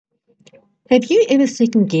Have you ever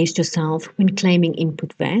second guessed yourself when claiming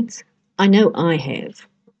input VAT? I know I have.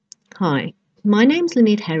 Hi, my name's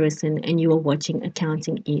Lynette Harrison and you are watching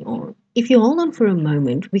Accounting ER. If you hold on for a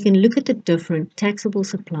moment, we can look at the different taxable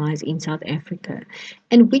supplies in South Africa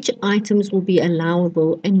and which items will be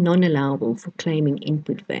allowable and non-allowable for claiming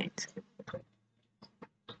input VAT.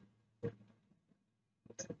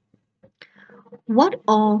 What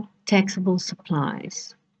are taxable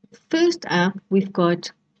supplies? First up, we've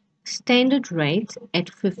got standard rate at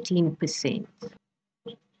 15%.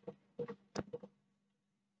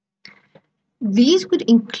 These would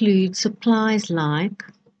include supplies like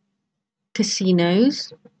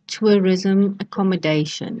casinos, tourism,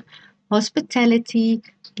 accommodation, hospitality,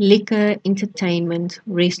 liquor, entertainment,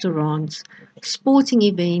 restaurants, sporting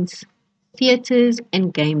events, theatres,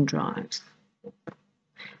 and game drives,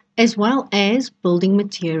 as well as building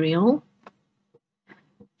material,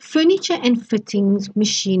 furniture and fittings,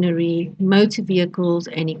 machinery, motor vehicles,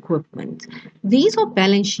 and equipment. These are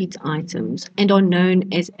balance sheet items and are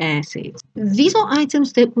known as assets. These are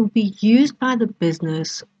items that will be used by the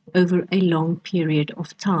business over a long period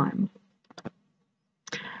of time.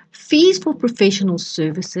 Fees for professional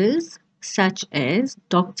services such as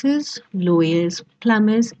doctors, lawyers,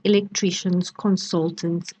 plumbers, electricians,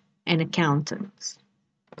 consultants, and accountants.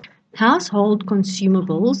 Household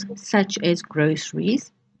consumables such as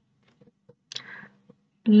groceries,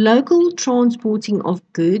 local transporting of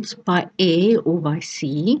goods by air or by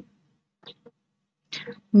sea,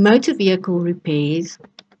 motor vehicle repairs,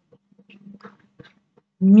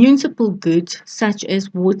 municipal goods such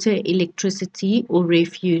as water, electricity, or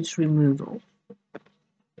refuse removal,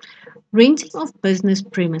 renting of business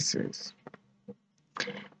premises,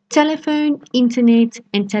 telephone, internet,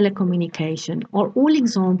 and telecommunication are all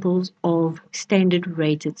examples of standard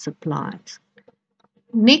rated supplies.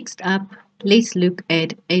 Next up, let's look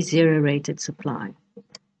at a zero rated supply.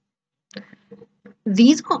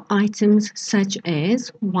 These are items such as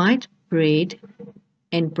white bread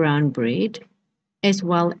and brown bread, as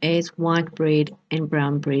well as white bread and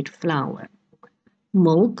brown bread flour,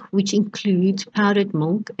 milk, which includes powdered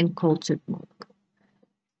milk and cultured milk,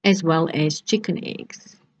 as well as chicken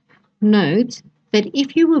eggs. Note that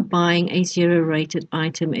if you were buying a zero rated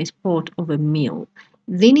item as part of a meal,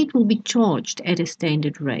 then it will be charged at a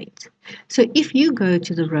standard rate. So if you go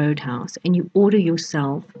to the Roadhouse and you order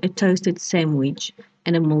yourself a toasted sandwich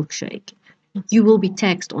and a milkshake, you will be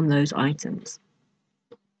taxed on those items.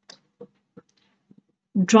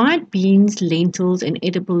 Dried beans, lentils, and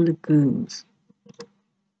edible legumes,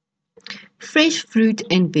 fresh fruit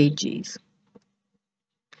and veggies,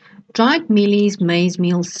 dried mealies, maize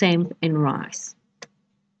meal, samp, and rice,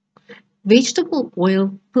 vegetable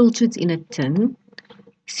oil pilchards in a tin,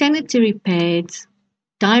 sanitary pads,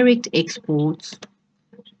 direct exports,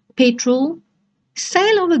 petrol.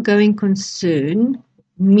 Sale of a going concern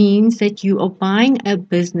means that you are buying a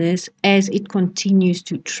business as it continues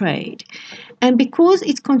to trade. And because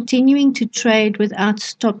it's continuing to trade without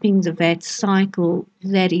stopping the VAT cycle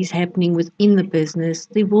that is happening within the business,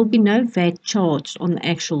 there will be no VAT charged on the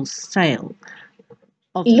actual sale.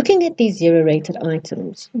 Looking at these zero rated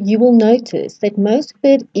items, you will notice that most of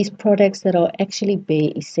it is products that are actually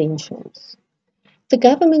bare essentials. The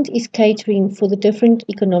government is catering for the different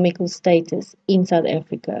economical status in South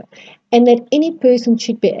Africa, and that any person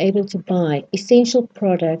should be able to buy essential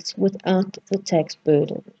products without the tax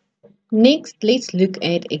burden. Next, let's look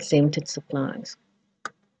at exempted supplies.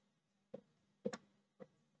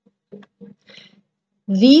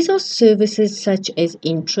 These are services such as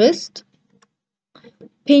interest,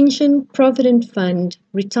 pension, provident fund,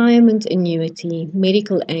 retirement annuity,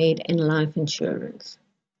 medical aid, and life insurance.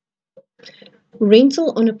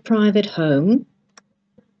 Rental on a private home,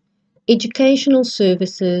 educational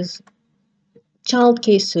services,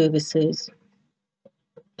 childcare services,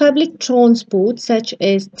 public transport such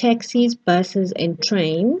as taxis, buses, and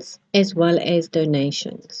trains, as well as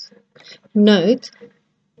donations. Note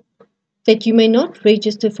that you may not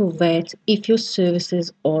register for VAT if your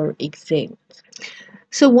services are exempt.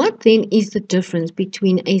 So what then is the difference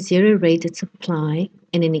between a zero rated supply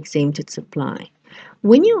and an exempted supply?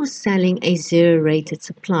 When you are selling a zero rated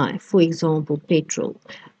supply, for example petrol,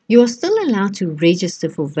 you are still allowed to register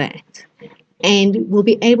for VAT and will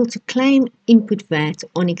be able to claim input VAT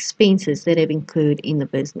on expenses that have incurred in the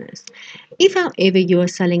business. If, however, you are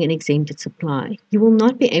selling an exempted supply, you will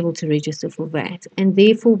not be able to register for VAT and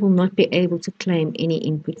therefore will not be able to claim any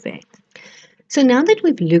input VAT. So now that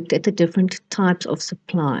we've looked at the different types of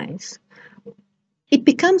supplies, it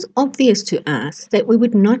becomes obvious to us that we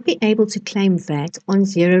would not be able to claim VAT on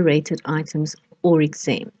zero-rated items or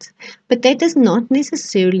exempt. But that does not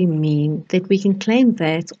necessarily mean that we can claim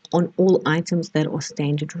VAT on all items that are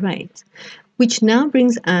standard rate, which now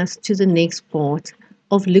brings us to the next part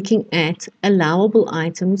of looking at allowable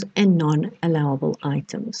items and non-allowable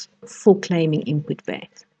items for claiming input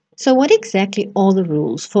VAT. So what exactly are the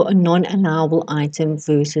rules for a non-allowable item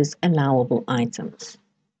versus allowable items?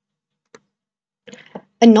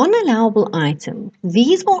 A non-allowable item.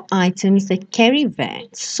 These are items that carry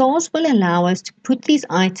VAT. SARS will allow us to put these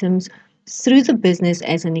items through the business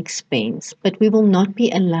as an expense, but we will not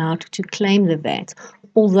be allowed to claim the VAT,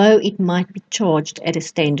 although it might be charged at a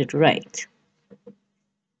standard rate.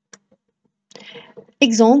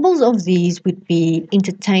 Examples of these would be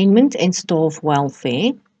entertainment and staff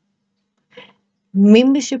welfare,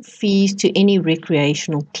 membership fees to any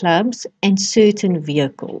recreational clubs, and certain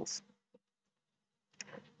vehicles.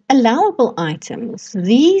 Allowable items.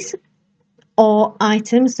 These are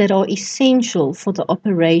items that are essential for the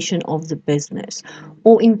operation of the business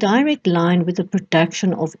or in direct line with the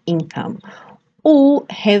production of income or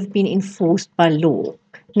have been enforced by law.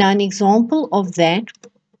 Now, an example of that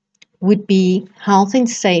would be health and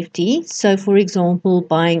safety. So, for example,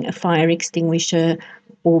 buying a fire extinguisher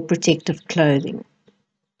or protective clothing.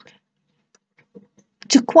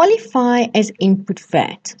 To qualify as input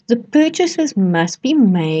VAT, the purchases must be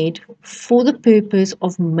made for the purpose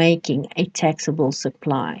of making a taxable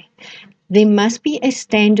supply. There must be a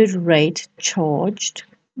standard rate charged,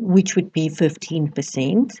 which would be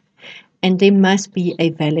 15%, and there must be a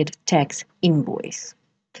valid tax invoice.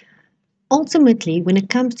 Ultimately, when it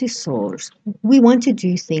comes to SARS, we want to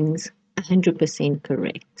do things 100%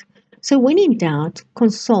 correct. So when in doubt,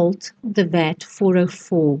 consult the VAT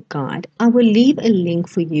 404 guide. I will leave a link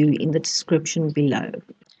for you in the description below.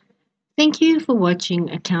 Thank you for watching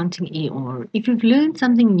Accounting ER. If you've learned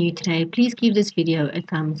something new today, please give this video a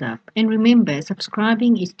thumbs up. And remember,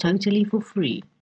 subscribing is totally for free.